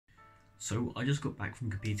So I just got back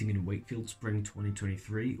from competing in Wakefield Spring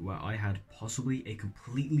 2023, where I had possibly a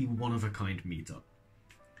completely one-of-a-kind meetup.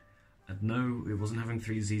 And no, it wasn't having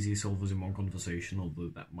 3 ZZ solvers in one conversation, although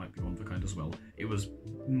that might be one of a kind as well. It was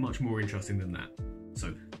much more interesting than that.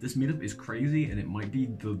 So this meetup is crazy, and it might be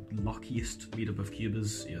the luckiest meetup of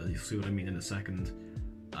Cubers, you'll see what I mean in a second,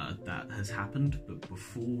 that has happened. But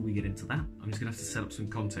before we get into that, I'm just gonna have to set up some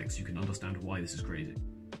context so you can understand why this is crazy.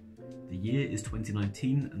 The year is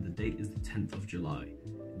 2019 and the date is the 10th of July.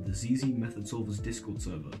 The ZZ Method Solver's Discord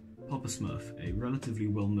server, Papa Smurf, a relatively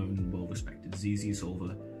well-known and well-respected ZZ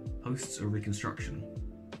solver, posts a reconstruction.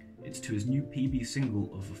 It's to his new PB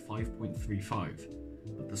single of a 5.35,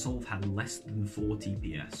 but the solve had less than 4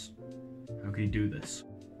 TPS. How can he do this?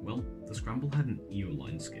 Well, the scramble had an EO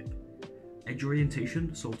line skip. Edge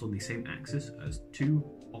orientation solved on the same axis as 2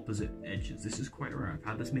 opposite edges. This is quite rare, I've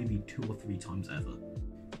had this maybe 2 or 3 times ever.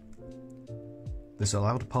 This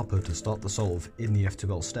allowed Papa to start the solve in the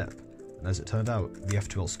F2L step, and as it turned out, the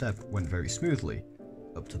F2L step went very smoothly,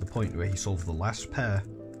 up to the point where he solved the last pair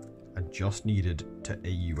and just needed to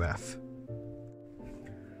AUF.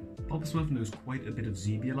 Papa Smurf knows quite a bit of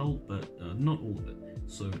ZBLL, but not all of it,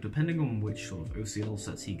 so depending on which sort of OCLL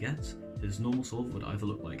sets he gets, his normal solve would either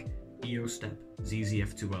look like EO step,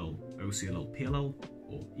 ZZF2L, OCLL PLL,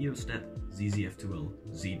 or EO step, ZZF2L,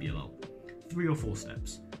 ZBLL. 3 or 4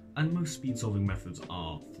 steps. And most speed solving methods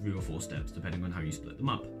are 3 or 4 steps depending on how you split them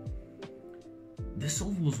up. This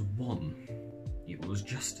solve was 1. It was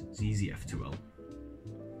just ZZF2L.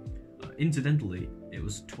 Incidentally, it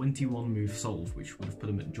was 21 move solve, which would have put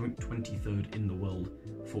him at joint 23rd in the world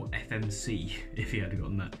for FMC if he had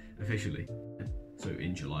gotten that officially. So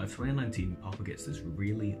in July of 2019, Papa gets this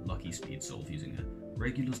really lucky speed solve using a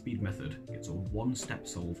regular speed method, gets a 1-step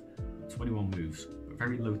solve, 21 moves, but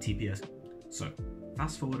very low TPS. So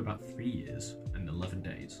fast forward about 3 years and 11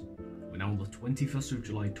 days. We're now on the 21st of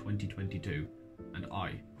July 2022, and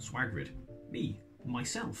I, Swagrid,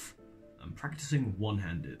 myself, am practicing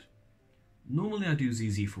one-handed. Normally I do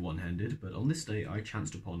ZZ for one-handed, but on this day I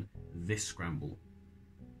chanced upon this scramble.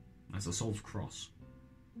 That's a solved cross.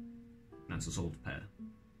 That's a solved pair.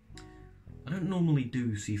 I don't normally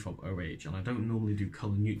do CFOP OH, and I don't normally do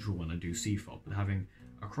colour neutral when I do CFOP, but having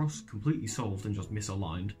a cross completely solved and just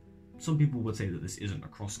misaligned, some people would say that this isn't a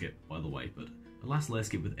cross skip, by the way, but a last layer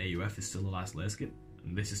skip with AUF is still a last layer skip,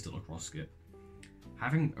 and this is still a cross skip.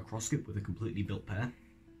 Having a cross skip with a completely built pair?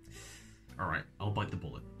 Alright, I'll bite the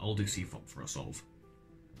bullet. I'll do CFOP for a solve.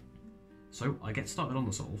 So I get started on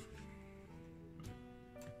the solve.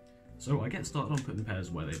 So I get started on putting pairs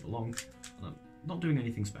where they belong, and I'm not doing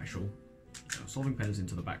anything special. Solving pairs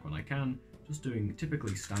into the back when I can, just doing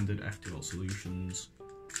typically standard F2L solutions.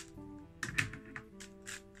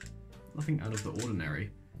 Nothing out of the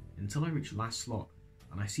ordinary, until I reach last slot,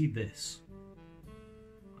 and I see this.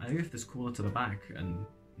 I AF this corner to the back, and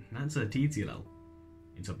that's a TTL.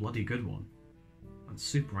 It's a bloody good one. That's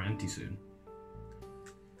super anti-soon.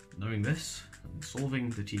 Knowing this, and solving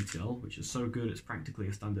the TTL, which is so good it's practically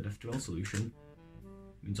a standard F2L solution,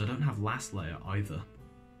 means I don't have last layer either.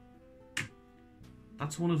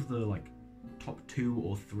 That's one of the top 2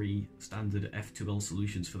 or 3 standard F2L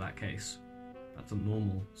solutions for that case. That's a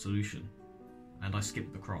normal solution, and I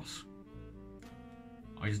skipped the cross.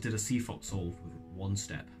 I just did a CFOP solve with 1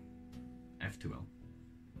 step, F2L.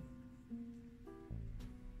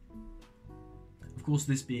 Of course,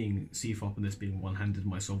 this being CFOP and this being one-handed,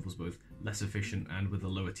 my solve was both less efficient and with a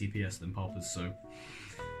lower TPS than Papa's, so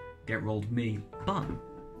get rolled me.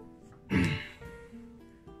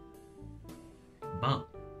 But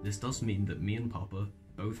this does mean that me and Papa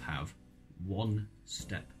both have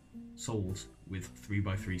 1-step solves with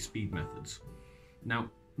 3x3 speed methods. Now,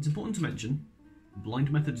 it's important to mention,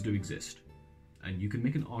 blind methods do exist, and you can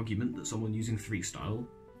make an argument that someone using 3-style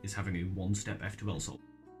is having a 1-step F2L solve.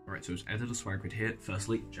 Alright, so it's Editor Swagrid here.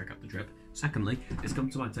 Firstly, check out the drip. Secondly, it's come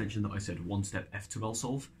to my attention that I said 1-step F2L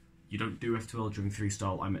solve. You don't do F2L during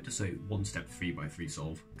 3-style, I memeant to say 1-step 3x3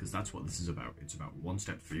 solve, because that's what this is about. It's about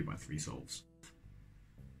 1-step 3x3 solves.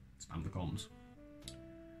 Spam the comms.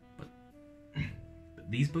 But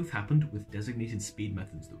these both happened with designated speed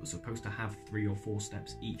methods that were supposed to have 3 or 4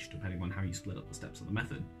 steps each, depending on how you split up the steps of the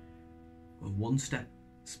method. A 1-step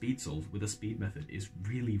speed solve with a speed method is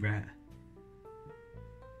really rare.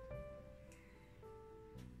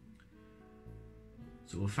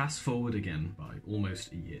 So we'll fast forward again by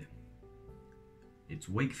almost a year. It's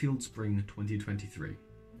Wakefield Spring 2023.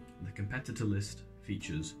 The competitor list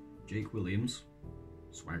features Jake Williams,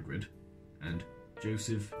 Swagrid, and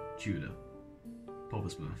Joseph Tudor, Papa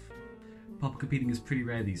Smurf. Papa competing is pretty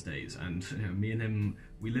rare these days, and me and him,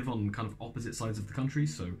 we live on kind of opposite sides of the country,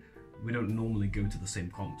 so we don't normally go to the same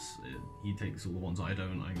comps. He takes all the ones I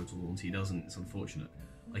don't, I go to all the ones he doesn't. It's unfortunate.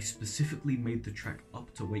 I specifically made the trek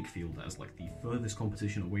up to Wakefield as like the furthest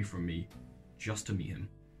competition away from me just to meet him.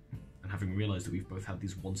 And having realised that we've both had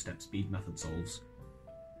these one-step speed method solves,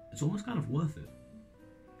 it's almost kind of worth it.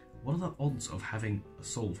 What are the odds of having a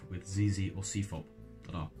solve with ZZ or CFOP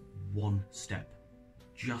that are one step?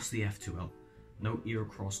 Just the F2L. No EO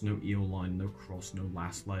cross, no EO line, no cross, no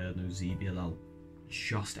last layer, no ZBLL.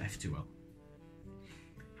 Just F2L.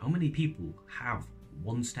 How many people have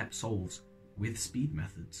one-step solves with speed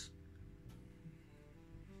methods?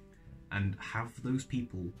 And have those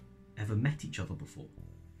people ever met each other before?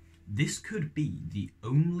 This could be the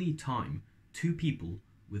only time two people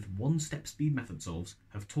with one-step speed method solves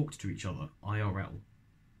have talked to each other IRL.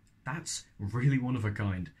 That's really one of a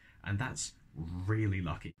kind, and that's really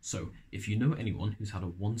lucky. So, if you know anyone who's had a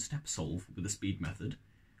one-step solve with a speed method,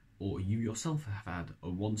 or you yourself have had a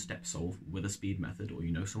one-step solve with a speed method, or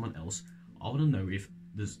you know someone else, I want to know if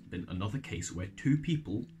there's been another case where two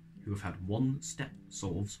people who have had one-step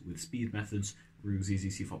solves with speed methods through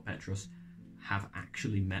ZZ, CFOP, Petrus have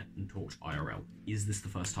actually met and talked IRL. Is this the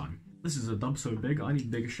first time? This is a dub so big, I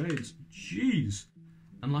need bigger shades. Jeez!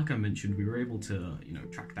 And like I mentioned, we were able to,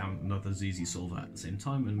 track down another ZZ solver at the same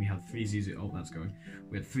time, and we had three ZZ,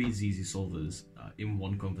 we had three ZZ solvers in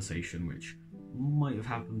one conversation, which might have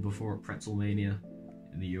happened before at Pretzelmania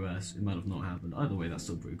in the US. It might have not happened. Either way, that's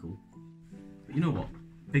still pretty cool. But you know what?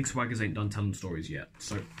 Big Swaggers ain't done telling stories yet,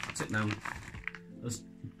 so that's it now. Let's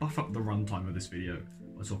buff up the runtime of this video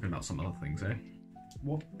by talking about some other things, eh?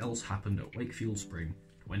 What else happened at Wakefield Spring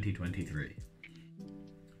 2023?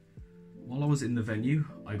 While I was in the venue,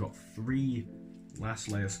 I got 3 last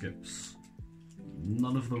layer skips.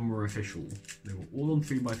 None of them were official. They were all on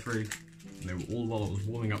 3x3, and they were all while I was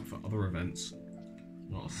warming up for other events.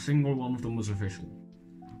 Not a single one of them was official.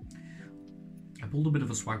 I pulled a bit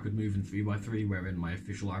of a swaggered move in 3x3, wherein my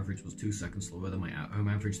official average was 2 seconds slower than my at-home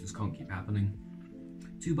average. This can't keep happening.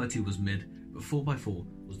 2x2 was mid, but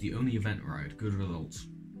 4x4 was the only event where I had good results.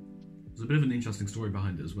 There's a bit of an interesting story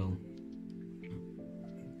behind it as well.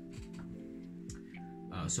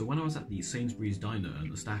 So when I was at the Sainsbury's diner and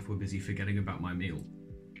the staff were busy forgetting about my meal,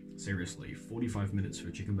 seriously, 45 minutes for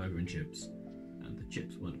a chicken burger and chips, and the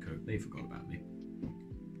chips weren't cooked, they forgot about me.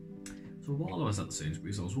 So while I was at the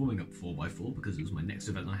Sainsbury's, I was warming up 4x4 because it was my next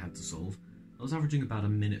event I had to solve. I was averaging about a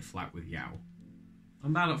minute flat with Yao.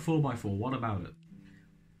 I'm bad at 4x4, what about it?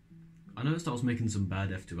 I noticed I was making some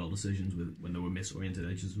bad F2L decisions when there were misoriented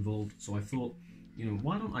edges involved, so I thought,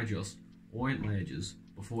 why don't I just orient my edges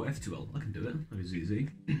before F2L? I can do it, that is easy.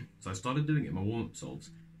 So I started doing it in my warm-up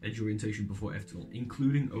solves, edge orientation before F2L,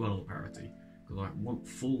 including OLL parity, because I want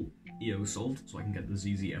full EO solved so I can get the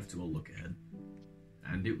ZZ F2L look ahead.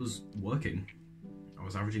 And it was working. I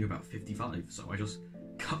was averaging about 55, so I just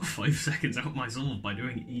cut 5 seconds out my solve by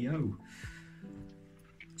doing EO.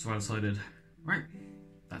 So I decided, right,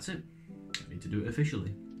 that's it. I need to do it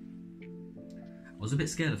officially. I was a bit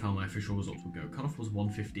scared of how my official results would go. Cutoff was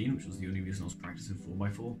 115, which was the only reason I was practicing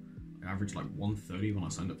 4x4. I averaged like 130 when I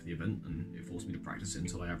signed up for the event, and it forced me to practice it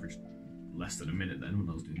until I averaged less than a minute then when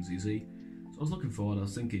I was doing ZZ. So I was looking forward, I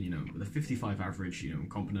was thinking, with a 55 average, in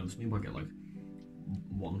comp nerves, maybe I get like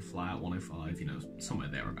 1 flat, 105, somewhere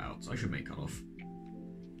thereabouts. I should make cutoff.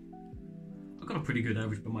 I got a pretty good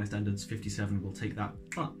average by my standards, 57, we'll take that.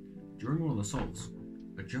 But during one of the solves,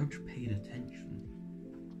 a judge paid attention.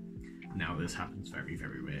 Now this happens very,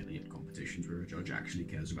 very rarely at competitions where a judge actually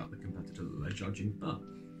cares about the competitor that they're judging, but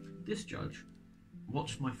this judge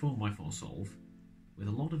watched my 4x4 solve with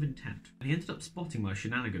a lot of intent, and he ended up spotting my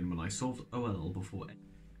shenanigan when I solved OLL before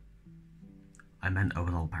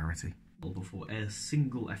OLL parity. Before a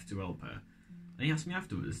single F2L pair, and he asked me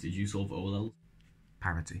afterwards, did you solve OLL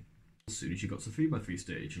parity? As soon as you got to 3x3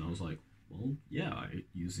 stage, and I was like, well, yeah, I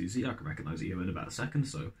use ZZ, I can recognise EO in about a second,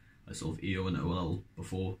 so I solve EO and OLL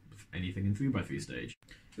before anything in 3x3 stage.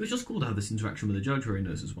 It was just cool to have this interaction with the judge where he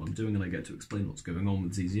knows what I'm doing and I get to explain what's going on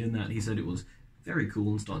with ZZ and that. He said it was very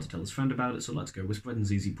cool and started to tell his friend about it, so let's go, we're spreading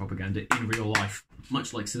ZZ propaganda in real life.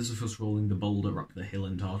 Much like Sisyphus rolling the boulder up the hill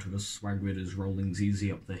in Tartarus, Swagrid is rolling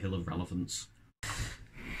ZZ up the hill of relevance.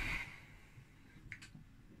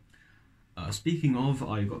 Speaking of,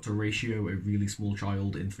 I got to ratio a really small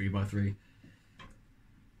child in 3x3.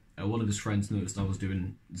 One of his friends noticed I was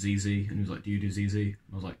doing ZZ, and he was like, do you do ZZ? And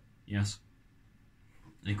I was like, yes.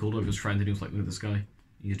 And he called over his friend and he was like, look at this guy,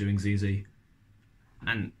 he's doing ZZ.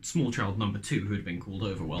 And small child number 2, who had been called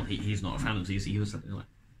over, well, he's not a fan of ZZ, he was like,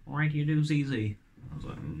 why do you do ZZ? I was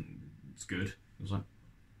like, it's good. He was like,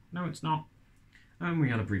 no, it's not. And we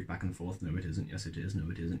had a brief back and forth, no it isn't, yes it is, no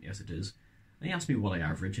it isn't, yes it is. and he asked me what I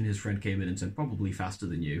average, and his friend came in and said, probably faster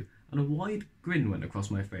than you, and a wide grin went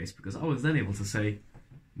across my face because I was then able to say,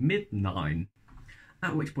 mid-9.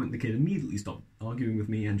 At which point the kid immediately stopped arguing with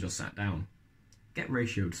me and just sat down. Get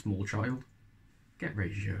ratioed, small child. Get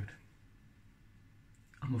ratioed.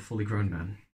 I'm a fully grown man.